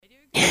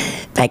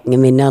taking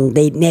them in on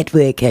the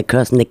network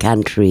across the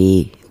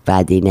country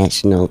by the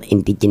National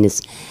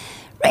Indigenous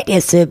Radio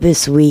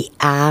Service. We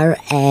are,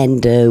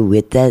 and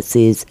with us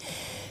is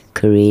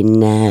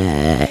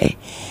Corrina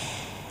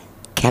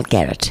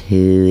Calgaret,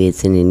 who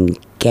is an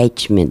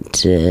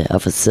engagement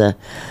officer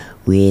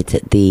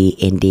with the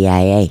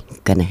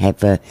NDIS. Going to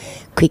have a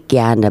quick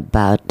yarn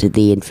about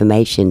the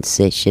information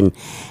session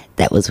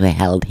that was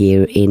held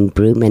here in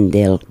Broome, and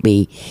there'll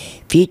be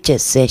future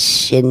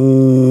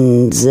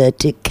sessions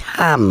to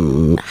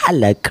come.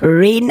 Hello,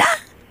 Corrina.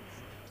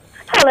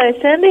 Hello,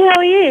 Sandy. How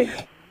are you?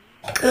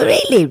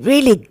 Really,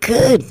 really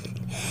good.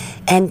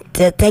 And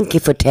thank you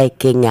for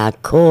taking our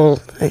call.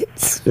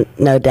 It's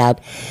no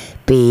doubt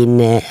been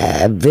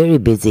a very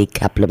busy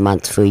couple of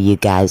months for you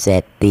guys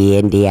at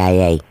the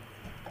NDIS.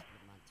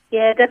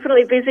 Yeah,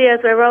 definitely busy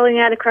as we're rolling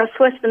out across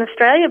Western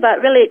Australia,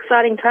 but really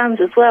exciting times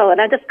as well. And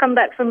I just come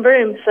back from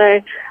Broome, so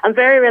I'm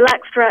very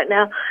relaxed right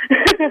now.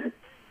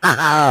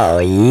 Oh,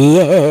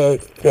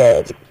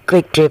 yes.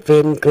 Quick trip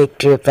in, quick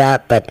trip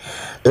out, but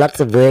lots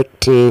of work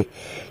to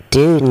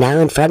do now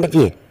in front of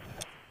you.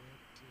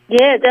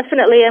 Yeah,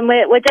 definitely. And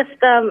we're just,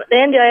 the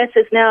NDIS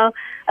is now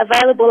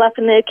available up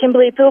in the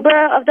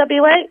Kimberley-Pilbara of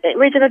WA,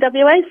 region of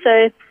WA,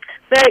 so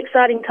very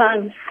exciting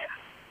times.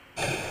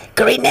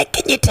 Corrina,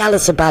 can you tell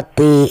us about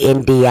the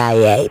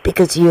NDIS?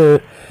 Because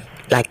you're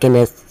like an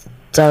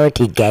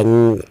authority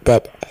gang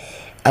that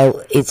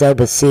is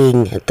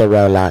overseeing the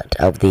rollout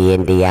of the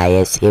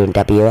NDIS here in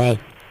WA.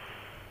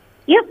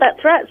 Yep,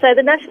 that's right. So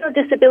the National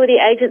Disability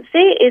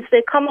Agency is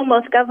the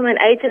Commonwealth Government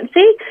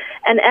agency,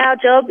 and our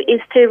job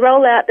is to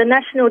roll out the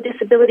National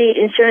Disability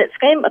Insurance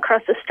Scheme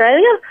across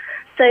Australia.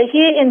 So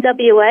here in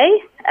WA,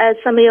 as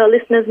some of your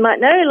listeners might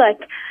know, like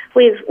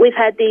we've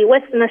had the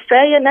Western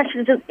Australia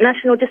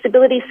National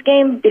Disability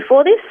Scheme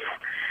before this,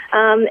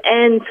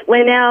 and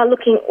we're now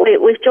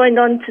we've joined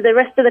on to the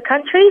rest of the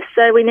country,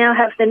 so we now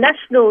have the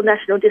National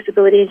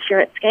Disability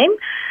Insurance Scheme.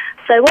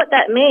 So what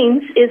that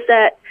means is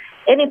that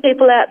any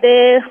people out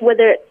there,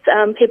 whether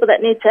it's people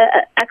that need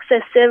to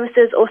access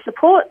services or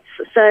supports,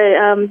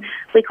 so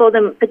we call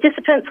them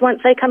participants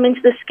once they come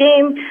into the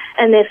scheme,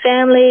 and their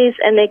families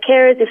and their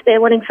carers, if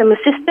they're wanting some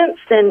assistance,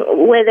 then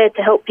we're there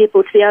to help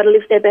people to be able to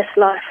live their best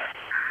life.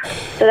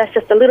 So that's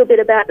just a little bit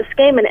about the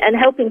scheme and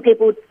helping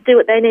people do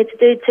what they need to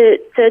do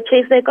to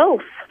achieve their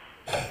goals.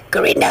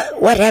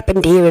 Corrina, what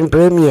happened here in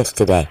Broome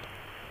yesterday?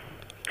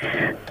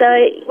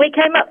 So we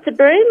came up to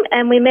Broome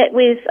and we met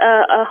with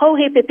a whole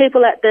heap of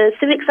people at the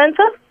Civic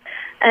Centre,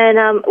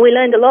 and we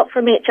learned a lot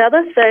from each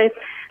other. So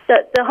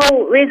the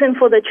whole reason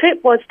for the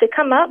trip was to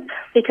come up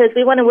because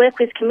we want to work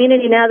with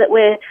community now that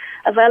we're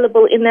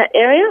available in that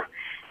area.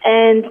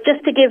 And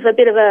just to give a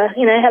bit of a,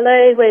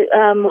 hello,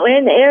 we're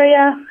in the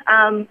area,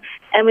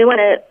 and we want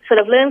to sort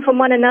of learn from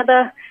one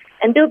another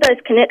and build those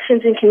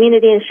connections in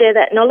community and share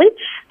that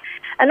knowledge.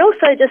 And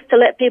also just to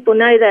let people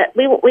know that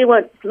we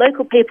want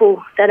local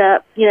people that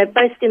are,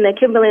 based in the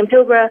Kimberley and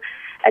Pilbara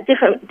at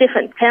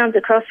different towns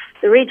across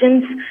the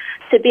regions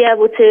to be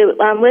able to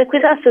work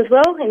with us as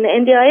well in the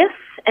NDIS,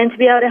 and to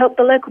be able to help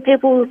the local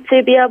people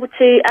to be able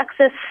to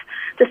access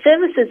the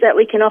services that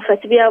we can offer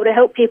to be able to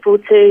help people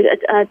to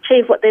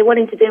achieve what they're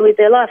wanting to do with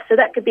their life. So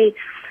that could be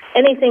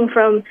anything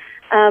from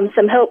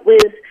some help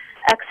with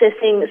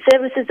accessing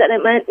services that they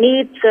might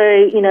need,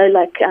 so,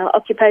 like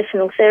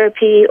occupational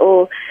therapy,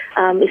 or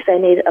if they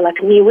need like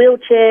a new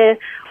wheelchair,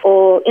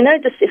 or,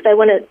 just if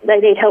they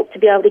need help to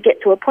be able to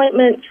get to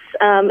appointments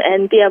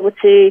and be able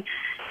to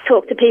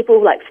talk to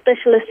people like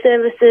specialist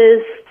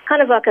services,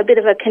 kind of like a bit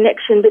of a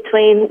connection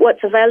between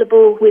what's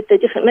available with the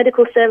different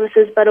medical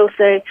services, but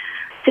also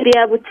to be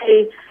able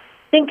to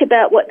think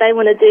about what they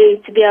want to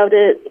do to be able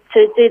to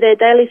do their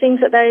daily things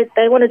that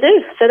they want to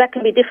do. So that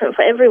can be different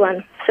for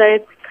everyone. So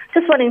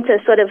just wanting to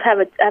sort of have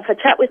a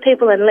chat with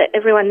people and let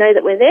everyone know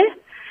that we're there,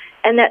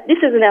 and that this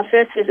isn't our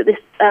first visit. This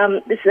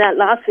is our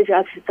last visit,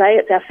 I should say.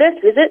 It's our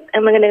first visit,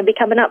 and we're going to be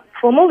coming up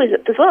for more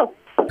visits as well.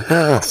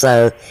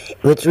 So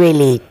it was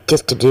really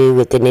just to do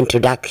with an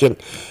introduction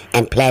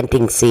and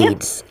planting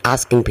seeds,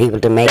 asking people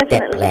to make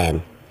that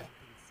plan.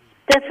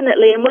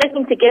 Definitely, and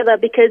working together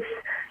because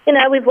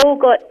we've all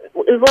got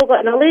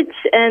knowledge,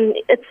 and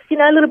it's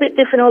a little bit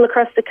different all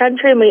across the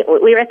country, and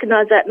we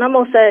recognise that. And I'm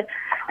also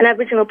an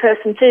Aboriginal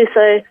person too,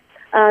 so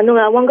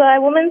Noongar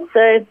Wongai woman.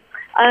 So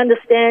I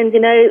understand.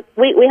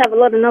 We have a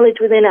lot of knowledge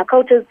within our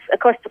cultures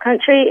across the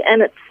country,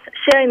 and it's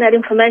sharing that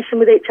information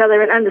with each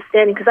other and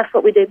understanding, because that's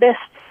what we do best.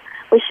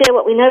 We share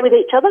what we know with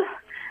each other,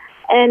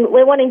 and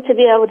we're wanting to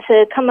be able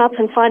to come up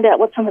and find out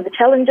what some of the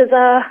challenges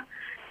are,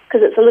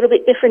 because it's a little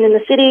bit different in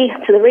the city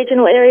to the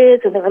regional areas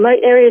and the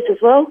remote areas as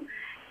well,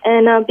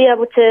 and be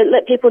able to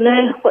let people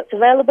know what's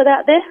available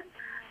out there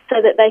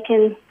so that they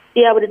can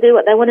be able to do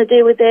what they want to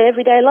do with their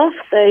everyday life.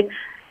 So,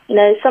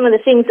 some of the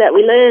things that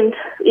we learned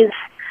is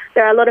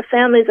there are a lot of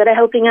families that are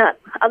helping out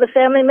other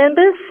family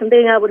members and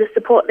being able to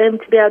support them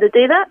to be able to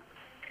do that,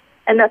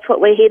 and that's what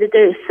we're here to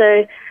do.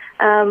 So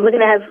we're going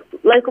to have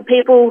local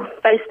people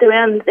based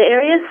around the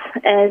areas,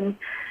 and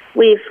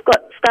we've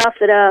got staff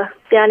that are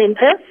down in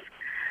Perth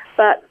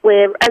But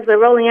as we're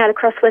rolling out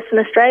across Western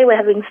Australia, we're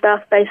having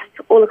staff based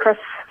all across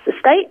the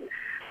state,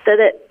 so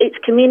that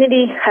each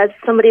community has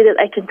somebody that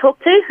they can talk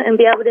to and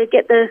be able to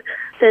get the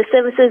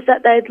services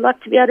that they'd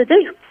like to be able to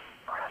do.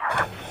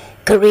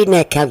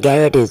 Corrina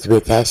Calgaret is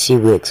with us. She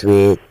works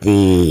with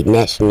the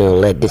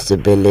National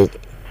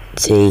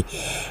Disability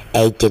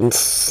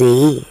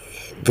Agency,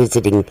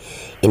 visiting,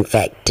 in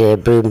fact,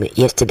 Broome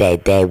yesterday.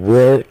 They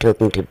were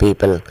talking to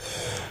people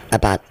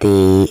about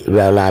the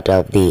rollout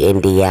of the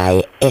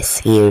NDIS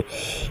here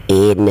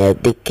in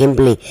the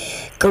Kimberley.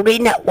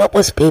 Corrina, what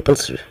was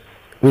people's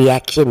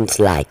reactions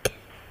like?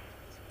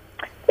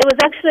 It was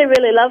actually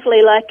really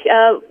lovely.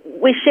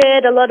 We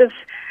shared a lot of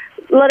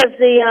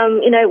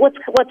the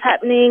what's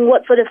happening,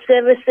 what sort of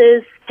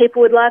services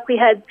people would like. We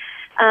had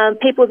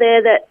people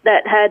there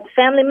that had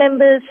family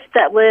members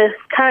that were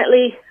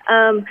currently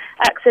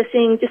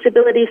accessing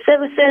disability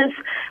services.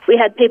 We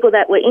had people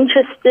that were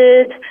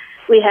interested.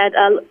 We had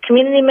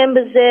community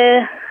members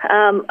there,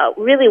 a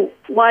really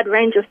wide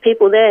range of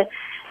people there,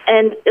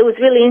 and it was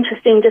really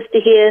interesting just to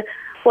hear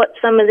what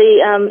some of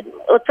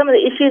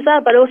the issues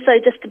are, but also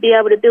just to be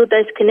able to build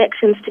those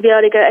connections, to be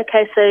able to go,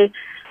 okay, so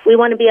we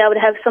want to be able to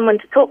have someone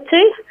to talk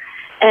to,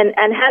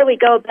 and how do we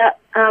go about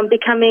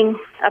becoming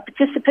a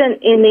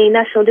participant in the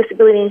National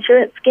Disability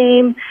Insurance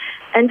Scheme,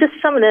 and just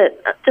some of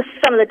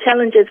the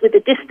challenges with the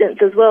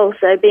distance as well.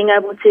 So being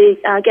able to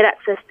get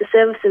access to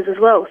services as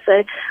well. So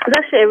it was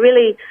actually a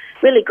really,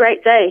 really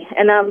great day,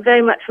 and I'm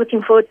very much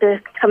looking forward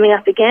to coming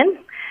up again.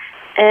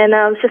 And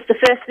it's just the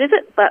first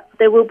visit, but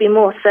there will be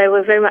more, so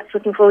we're very much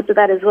looking forward to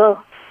that as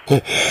well.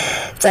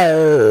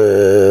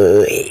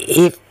 So,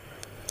 if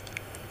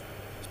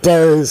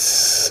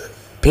those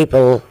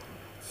people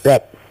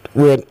that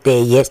weren't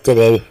there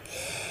yesterday,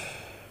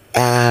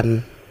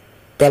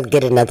 they'll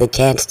get another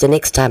chance the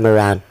next time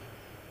around,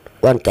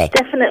 won't they?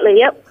 Definitely,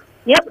 yep.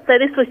 So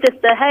this was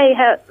just a, hey,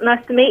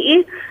 nice to meet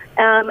you,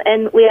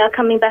 and we are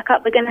coming back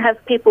up. We're going to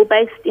have people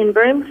based in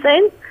Broome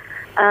soon.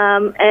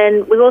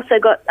 And we've also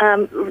got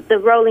the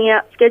rolling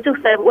out schedule.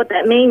 So what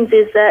that means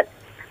is that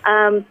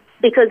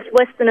because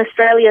Western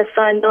Australia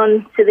signed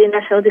on to the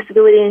National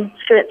Disability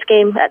Insurance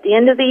Scheme at the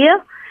end of the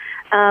year,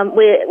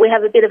 we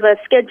have a bit of a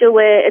schedule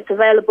where it's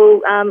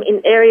available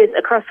in areas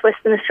across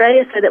Western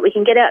Australia, so that we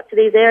can get out to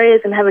these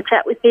areas and have a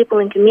chat with people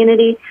in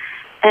community.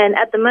 And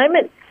at the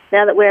moment,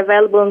 now that we're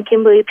available in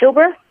Kimberley,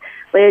 Pilbara,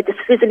 we're just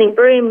visiting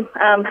Broome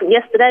from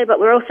yesterday, but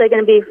we're also going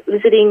to be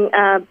visiting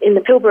in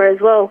the Pilbara as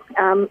well.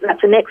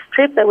 That's the next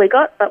trip that we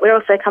got, but we're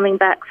also coming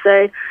back.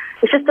 So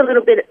it's just a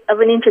little bit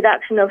of an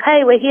introduction of,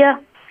 hey, we're here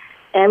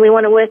and we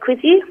want to work with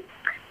you.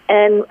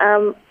 And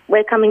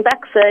we're coming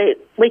back, so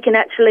we can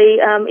actually,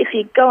 if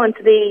you go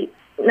onto the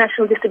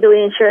National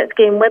Disability Insurance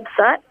Scheme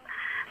website,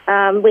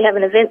 we have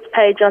an events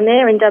page on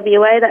there in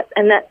WA,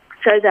 and that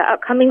shows our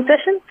upcoming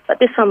sessions, but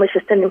this one was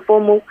just an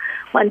informal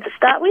one to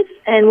start with,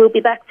 and we'll be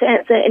back to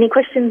answer any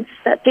questions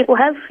that people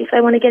have if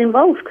they want to get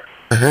involved.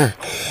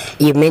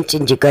 You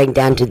mentioned you're going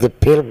down to the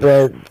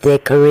Pilbara there,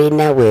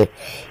 Corrina. We're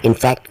in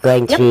fact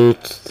going to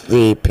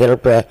the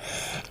Pilbara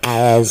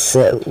as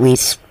we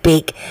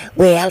speak.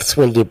 Where else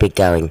will you be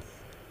going?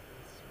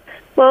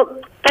 Well,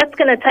 that's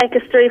going to take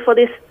us through for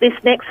this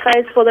next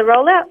phase for the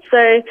rollout.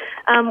 So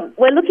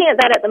we're looking at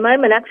that at the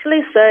moment,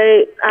 actually.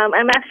 So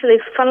I'm actually,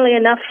 funnily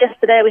enough,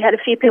 yesterday we had a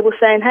few people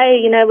saying,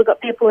 hey, we've got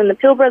people in the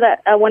Pilbara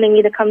that are wanting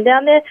you to come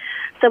down there.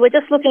 So we're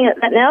just looking at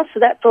that now. So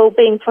that's all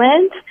being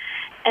planned.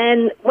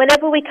 And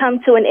whenever we come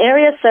to an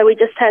area, so we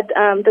just had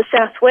the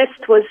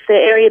southwest was the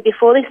area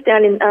before this,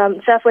 down in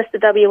southwest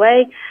of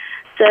WA.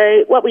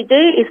 So what we do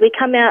is we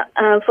come out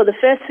for the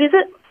first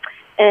visit,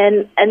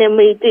 and then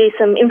we do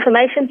some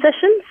information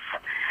sessions.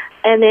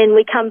 And then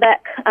we come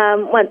back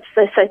once,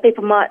 so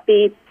people might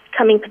be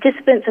coming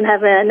participants and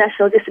have a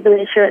National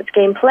Disability Insurance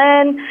Scheme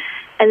plan.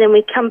 And then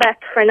we come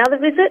back for another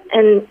visit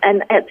and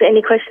answer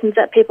any questions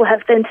that people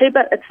have then too.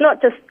 But it's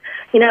not just,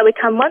 we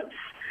come once,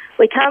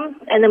 we come,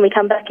 and then we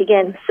come back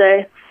again.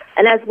 So,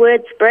 and as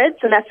word spreads,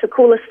 and that's the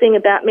coolest thing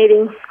about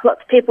meeting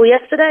lots of people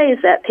yesterday,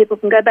 is that people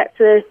can go back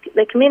to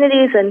their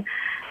communities and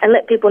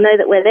let people know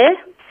that we're there.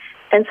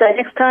 And so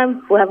next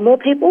time we'll have more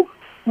people,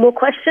 more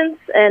questions,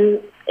 and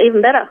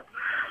even better.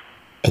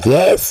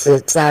 Yes,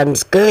 it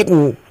sounds good,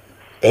 and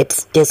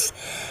it's just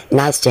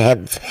nice to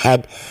have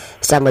had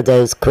some of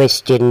those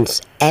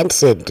questions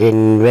answered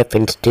in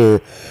reference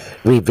to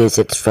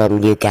revisits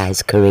from you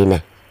guys,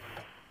 Corrina.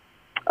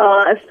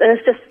 Oh,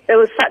 it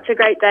was such a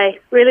great day.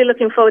 Really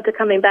looking forward to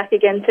coming back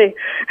again too.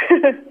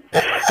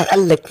 I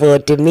look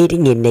forward to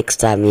meeting you next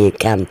time you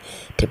come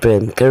to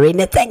Broome.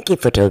 Corrina, thank you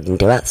for talking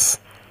to us.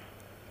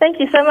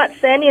 Thank you so much,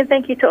 Sandy, and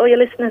thank you to all your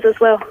listeners as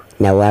well.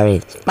 No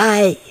worries.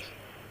 Bye.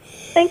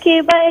 Thank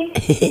you. Bye.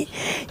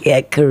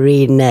 Yeah,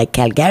 Corrina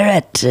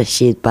Calgaret.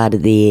 She's part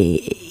of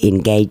the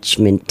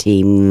engagement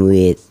team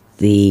with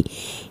the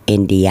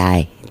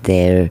NDI.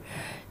 They're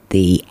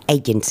the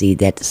agency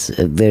that's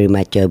very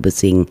much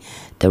overseeing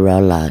the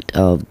rollout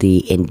of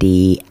the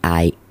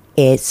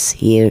NDIS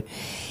here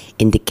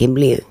in the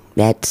Kimberley.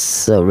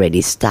 That's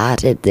already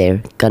started.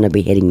 They're going to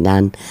be heading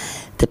down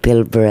the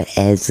Pilbara,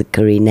 as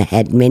Corrina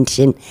had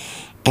mentioned,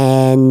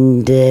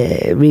 and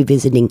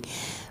revisiting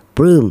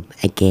Broome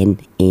again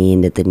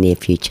in the near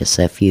future.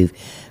 So if you've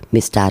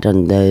missed out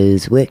on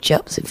those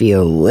workshops, if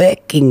you're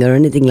working or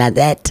anything like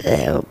that,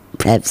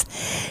 perhaps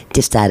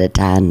just out of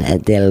town,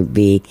 there'll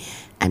be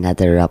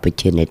another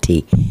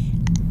opportunity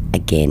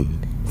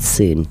again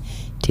soon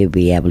to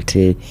be able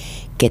to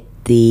get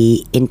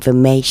the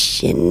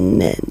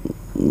information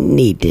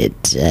needed.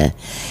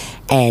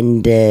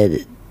 And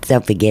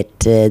don't forget,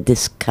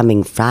 this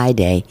coming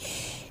Friday,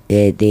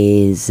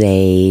 there's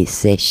a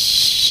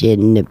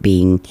session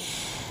being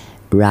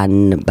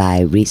run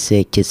by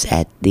researchers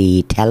at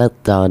the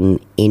Telethon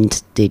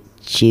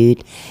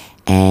Institute,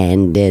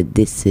 and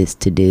this is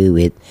to do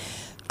with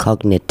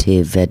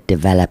cognitive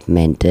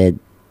development.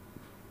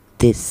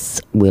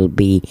 This will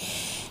be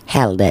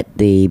held at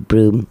the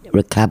Broome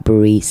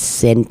Recovery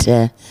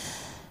Centre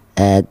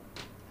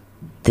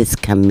this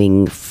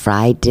coming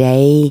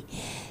Friday.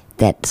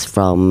 That's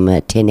from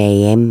 10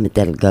 a.m.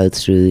 That'll go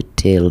through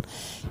till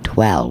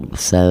 12.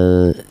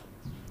 So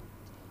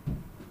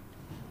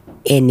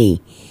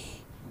any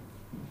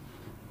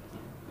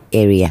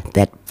area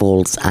that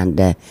falls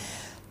under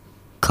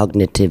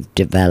cognitive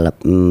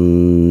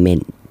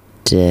development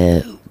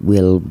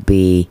will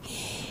be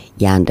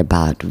yarned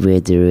about,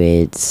 whether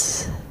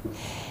it's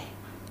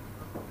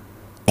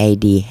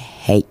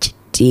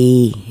ADHD,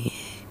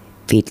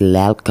 fetal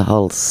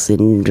alcohol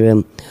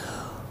syndrome,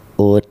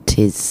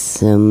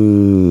 autism.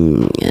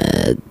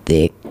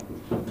 There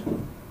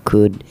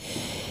could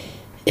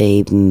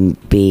even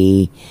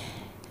be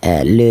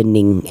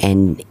learning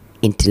and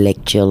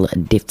intellectual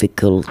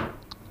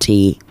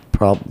difficulty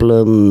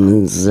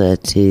problems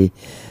to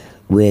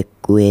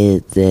work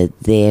with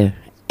there,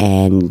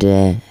 and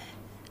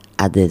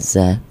others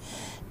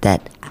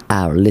that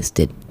are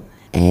listed,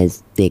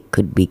 as there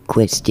could be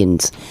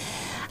questions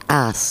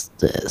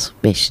asked,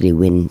 especially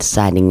when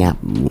signing up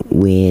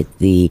with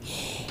the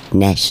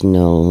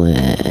National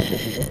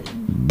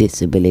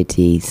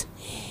Disabilities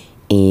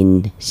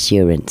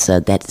Insurance. So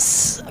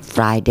that's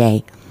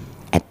Friday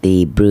at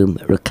the Broome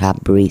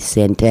Recovery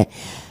Centre,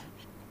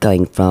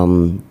 going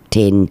from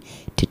 10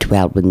 to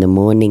 12 in the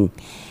morning,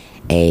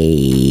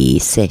 a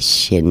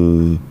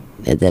session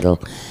that'll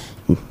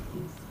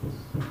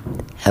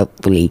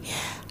hopefully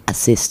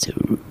assist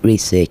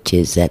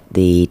researchers at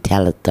the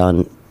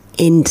Telethon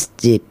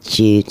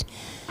Institute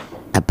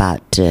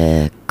about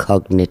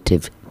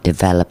cognitive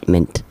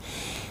development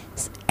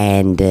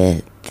and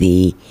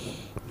the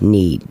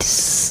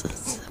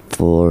needs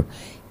for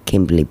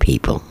Kimberley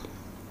people.